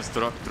 missiles against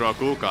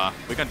Draguga.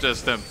 We can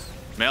just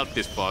melt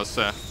this boss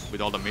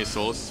with all the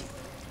missiles.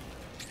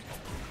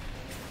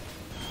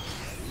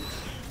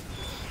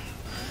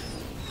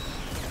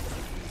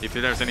 If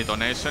there's any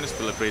donations,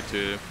 feel free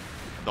to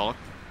talk,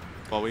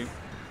 Bowie.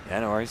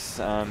 Yeah, no worries.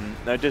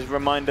 No, just a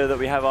reminder that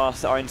we have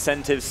our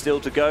incentives still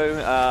to go.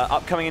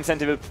 Upcoming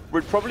incentive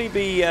would probably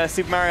be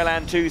Super Mario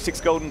Land 2, 6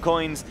 golden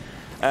coins.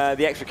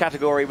 The extra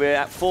category, we're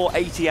at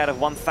 480 out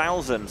of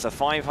 1,000, so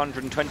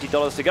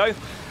 $520 to go.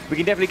 We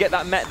can definitely get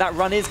that met. That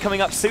run is coming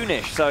up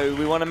soonish, so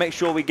we want to make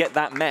sure we get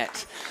that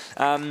met.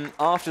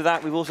 After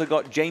that, we've also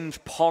got James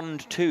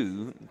Pond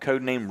 2,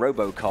 codename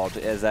RoboCod,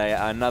 as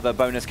another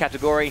bonus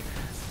category.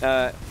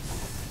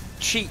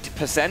 Cheat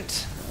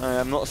percent.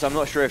 I'm not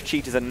sure if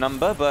cheat is a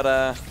number, but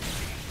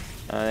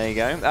there you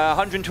go.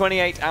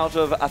 128 out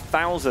of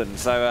 1,000.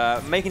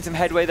 So making some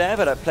headway there,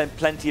 but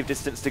plenty of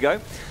distance to go.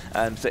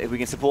 So if we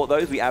can support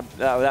those,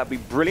 that'd be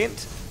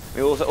brilliant.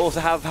 We also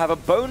have a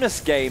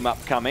bonus game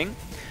upcoming.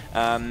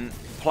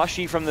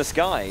 Plushie from the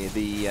Sky.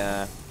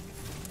 The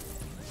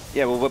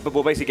yeah,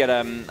 we'll basically get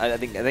I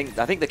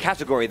think the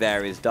category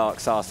there is Dark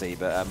Sassy,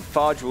 but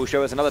Farge will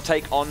show us another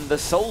take on the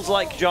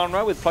Souls-like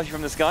genre with Plushie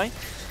from the Sky.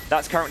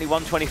 That's currently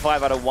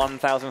 125 out of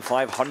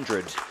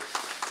 1,500.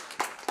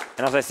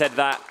 And as I said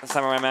that,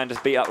 Samura1man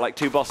just beat up like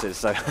 2 bosses,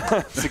 so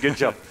it's a good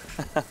job.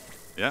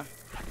 Yeah.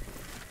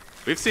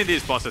 We've seen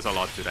these bosses a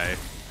lot today.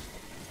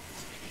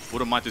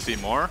 Wouldn't mind to see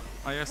more,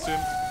 I assume.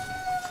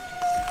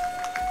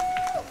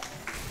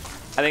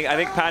 I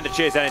think Panda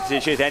cheers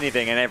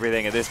anything and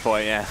everything at this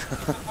point, yeah.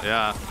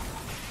 Yeah.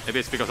 Maybe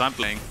it's because I'm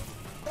playing.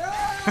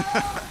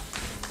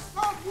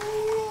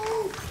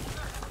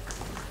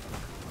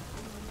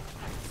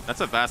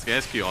 That's a fast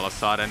SQ all of a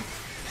sudden.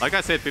 Like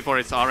I said before,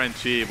 it's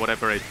RNG,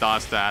 whatever it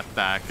does to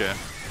attack.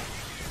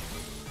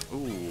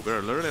 Ooh,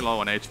 we're really low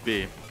on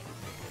HP.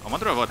 I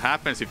wonder what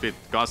happens if it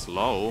goes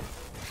low.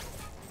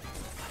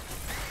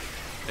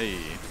 Hey,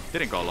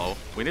 didn't go low.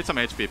 We need some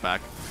HP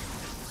back.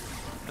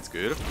 That's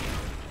good.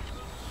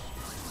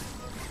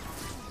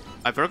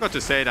 I forgot to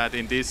say that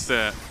in this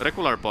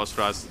regular boss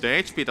rush, the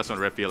HP doesn't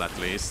refill at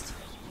least.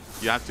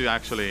 You have to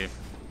actually...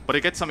 But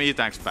you get some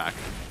E-tanks back.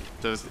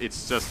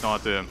 It's just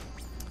not...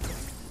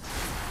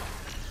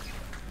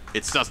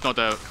 It's just not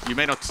a... You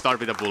may not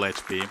start with a full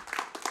HP.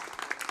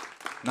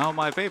 Now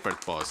my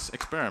favorite boss,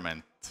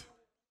 Experiment.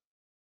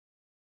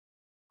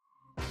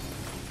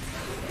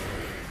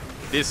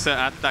 This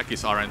attack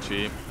is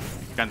RNG.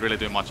 Can't really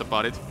do much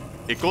about it.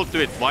 It could do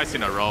it twice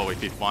in a row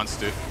if it wants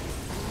to.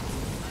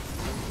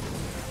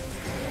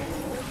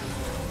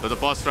 So the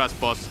boss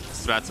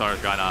strats are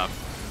gonna...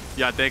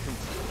 Yeah, take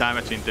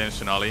damage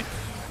intentionally.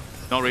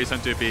 No reason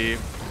to be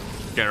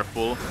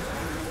careful.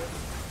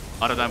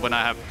 Other than when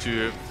I have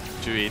two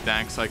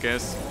E-tanks, I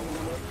guess.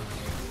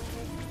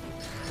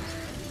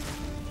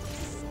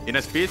 In a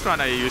speedrun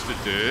I used to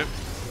do,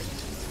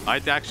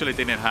 I actually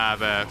didn't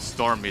have a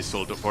storm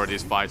missile for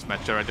these fights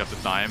majority of the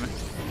time.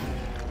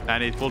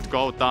 And it would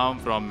go down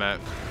from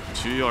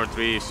 2 or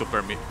 3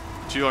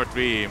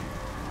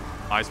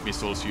 ice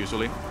missiles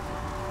usually.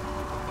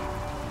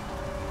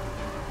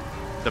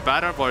 The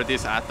pattern for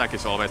this attack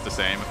is always the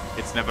same.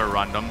 It's never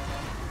random.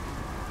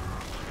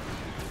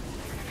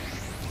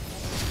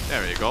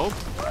 There you go.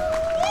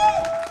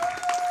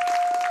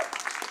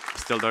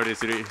 Still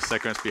 33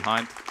 seconds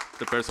behind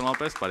the personal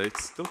best, but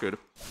it's still good.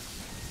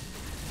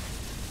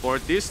 For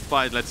this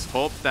fight, let's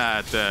hope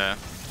that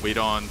we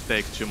don't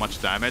take too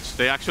much damage.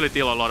 They actually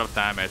deal a lot of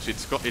damage.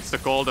 It's the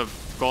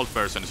cold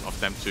versions of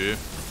them too.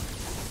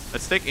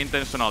 Let's take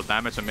intentional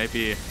damage and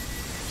maybe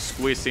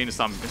squeeze in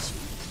some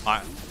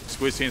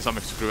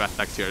screw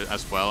attacks here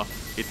as well.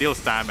 It deals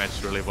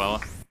damage really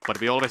well, but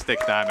we always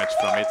take damage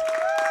from it.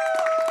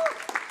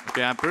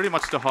 Okay, I'm pretty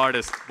much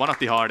one of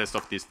the hardest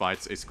of these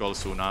fights is called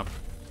Suna.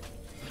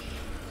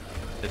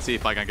 Let's see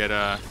if I can get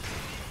a...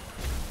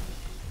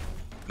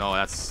 No,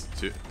 that's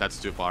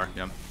too far,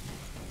 yeah.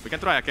 We can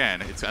try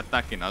again, it's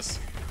attacking us.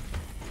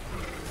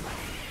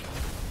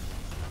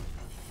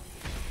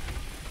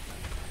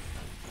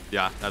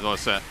 Yeah, that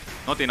was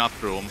not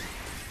enough room.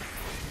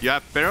 You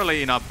have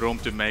barely enough room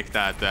to make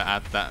that,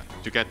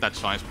 to get that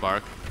Shine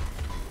Spark.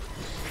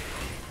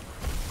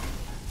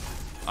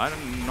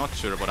 I'm not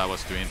sure what I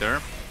was doing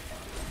there.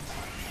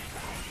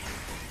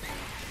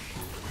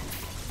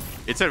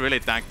 It's a really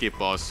tanky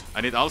boss,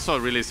 and it's also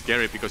really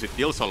scary because it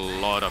deals a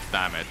lot of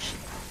damage.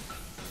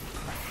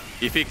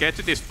 If we get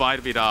to this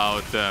fight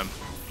without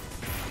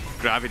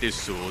Gravity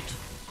Suit,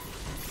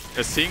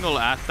 a single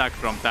attack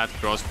from that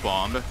cross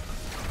bomb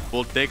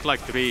will take like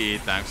 3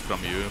 E-tanks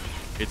from you.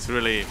 It's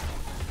really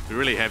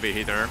heavy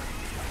hitter.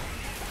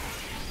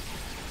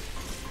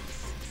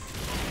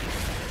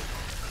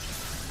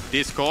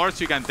 These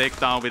cores you can take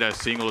down with a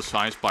single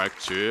Shine Spark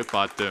too,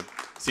 but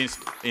since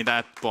in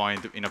that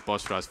point in a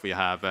boss rush we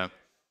have a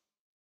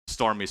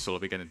Storm Missile,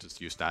 we can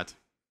just use that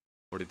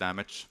for the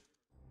damage.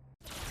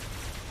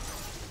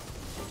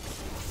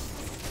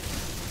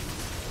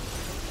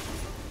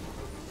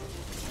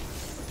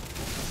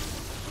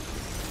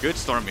 Good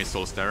Storm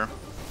Missiles there.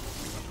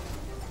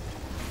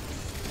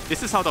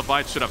 This is how the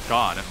fight should have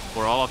gone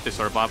for all of the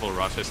survival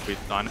rushes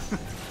we've done.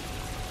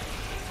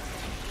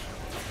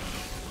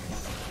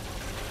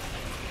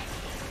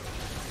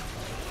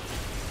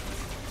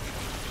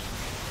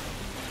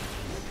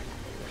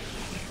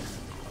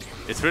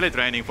 It's really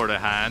draining for the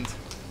hand.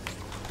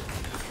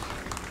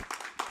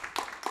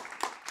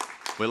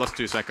 We lost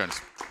 2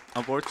 seconds.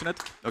 Unfortunate.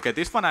 Okay,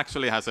 this one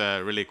actually has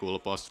a really cool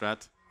boss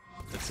strat.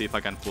 Let's see if I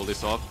can pull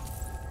this off.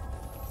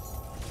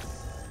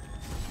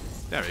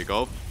 There you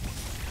go.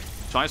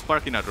 Shine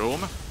Spark in a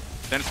room,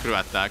 then screw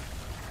attack.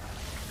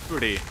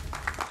 Pretty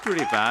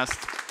fast.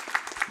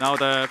 Now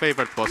the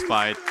favorite boss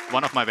fight,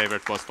 one of my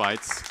favorite boss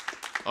fights.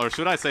 Or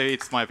should I say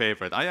it's my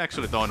favorite? I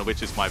actually don't know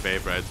which is my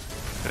favorite.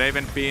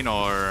 Raven Bean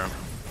or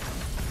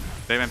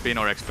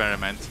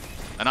Experiment.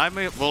 And I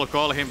will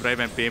call him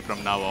Raven Bean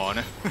from now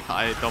on.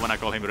 I don't want to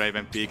call him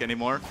Raven Peak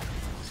anymore.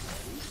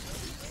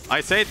 I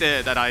said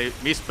that I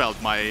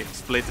misspelled my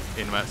split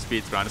in my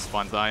speedruns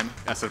one time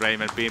as a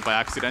Raven Bean by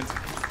accident.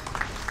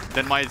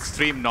 Then my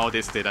stream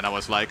noticed it and I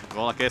was like,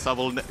 well, I guess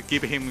I'll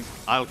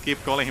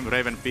keep calling him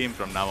Raven Beam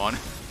from now on.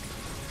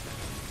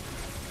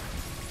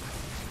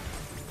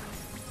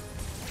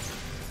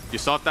 You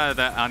saw that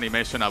the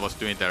animation I was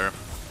doing there,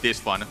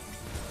 this one.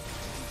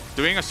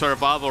 Doing a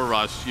survival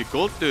rush, you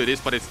could do this,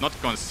 but it's not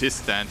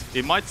consistent.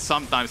 It might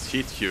sometimes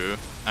hit you,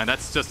 And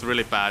that's just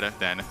really bad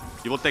then.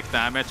 You will take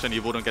damage and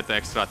you wouldn't get the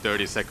extra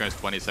 30 seconds,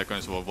 20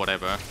 seconds or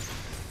whatever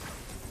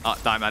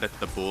time added to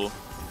the pool.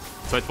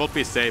 So it will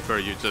be safer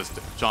you just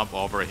jump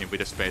over him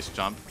with a space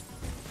jump.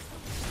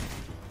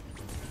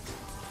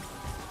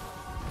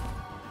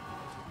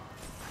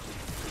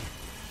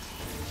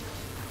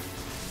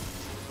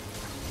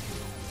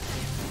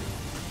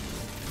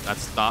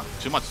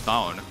 That's too much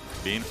down,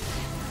 Bean.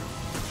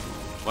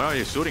 What are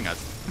you shooting at?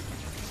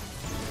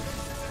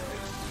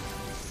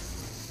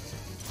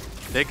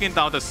 Taking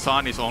down the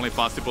sun is only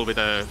possible with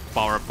a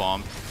power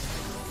bomb.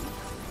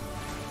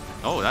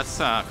 Oh, that's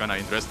kinda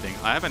interesting.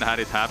 I haven't had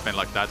it happen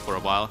like that for a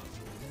while.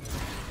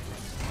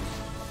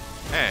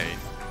 Hey.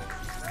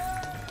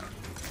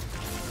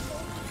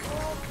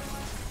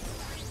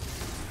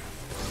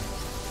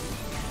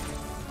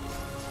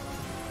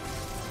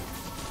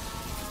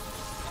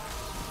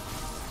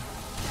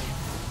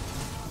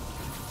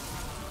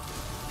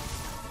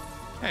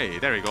 Hey,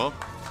 there you go.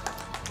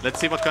 Let's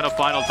see what kind of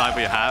final time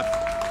we have.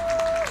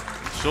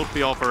 Should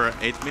be over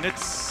 8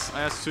 minutes,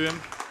 I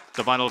assume.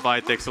 The final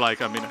fight takes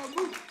like a minute.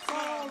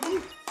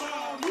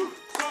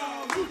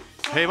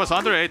 Hey, it was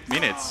under 8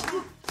 minutes.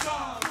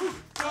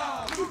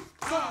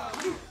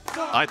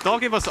 I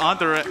thought it was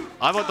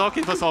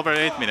over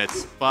 8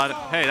 minutes, but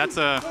hey, that's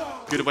a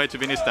good way to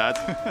finish that.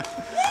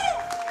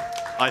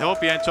 I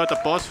hope you enjoyed the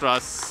boss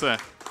rush.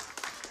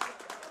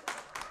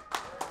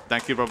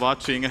 Thank you for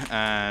watching,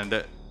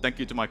 and thank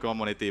you to my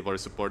community for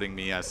supporting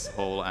me as a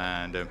whole,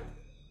 and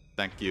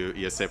thank you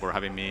ESA for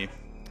having me.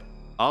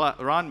 I'll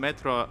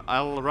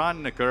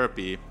run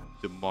Kirby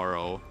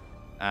tomorrow,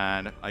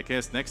 and I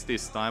guess next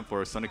is time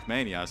for Sonic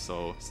Mania,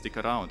 so stick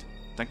around.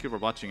 Thank you for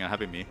watching and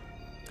having me.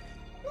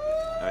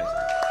 Nice.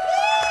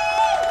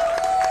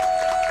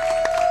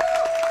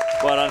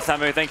 Well done,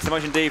 Samu. Thank you so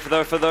much indeed for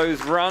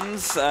those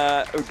runs.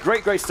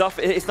 Great stuff.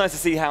 It's nice to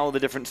see how the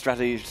different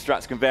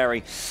strats can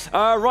vary.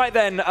 Right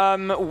then,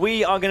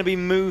 we are going to be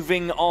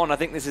moving on. I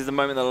think this is the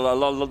moment that a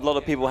lot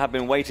of people have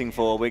been waiting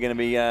for. We're going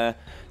to be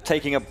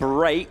taking a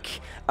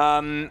break.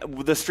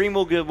 The stream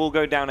will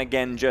go down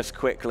again just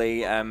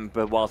quickly,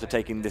 but whilst we're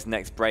taking this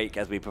next break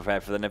as we prepare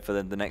for the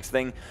next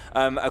thing.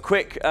 A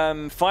quick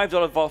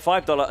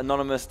 $5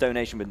 anonymous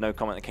donation with no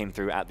comment that came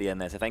through at the end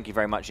there, so thank you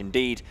very much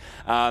indeed.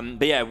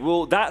 But yeah,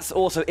 that's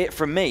also it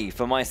from me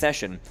for my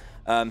session.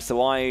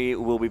 So I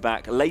will be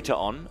back later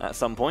on at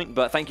some point,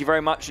 but thank you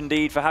very much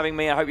indeed for having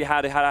me. I hope you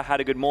had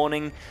a good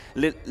morning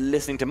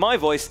listening to my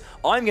voice.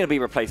 I'm going to be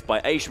replaced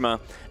by Aishma,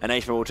 and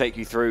Aishma will take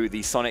you through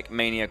the Sonic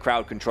Mania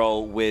crowd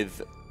control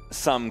with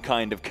some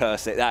kind of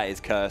curse. That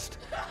is cursed.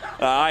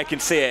 I can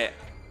see it.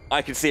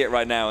 I can see it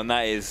right now, and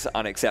that is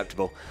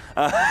unacceptable.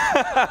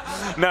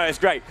 No, it's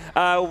great.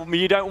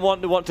 You don't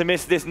want to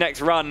miss this next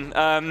run.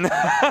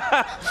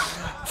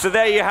 So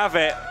there you have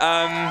it.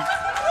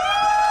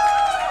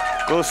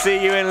 We'll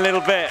see you in a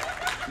little bit.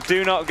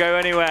 Do not go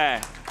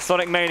anywhere.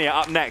 Sonic Mania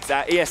up next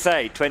at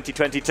ESA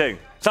 2022.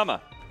 Summer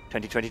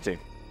 2022.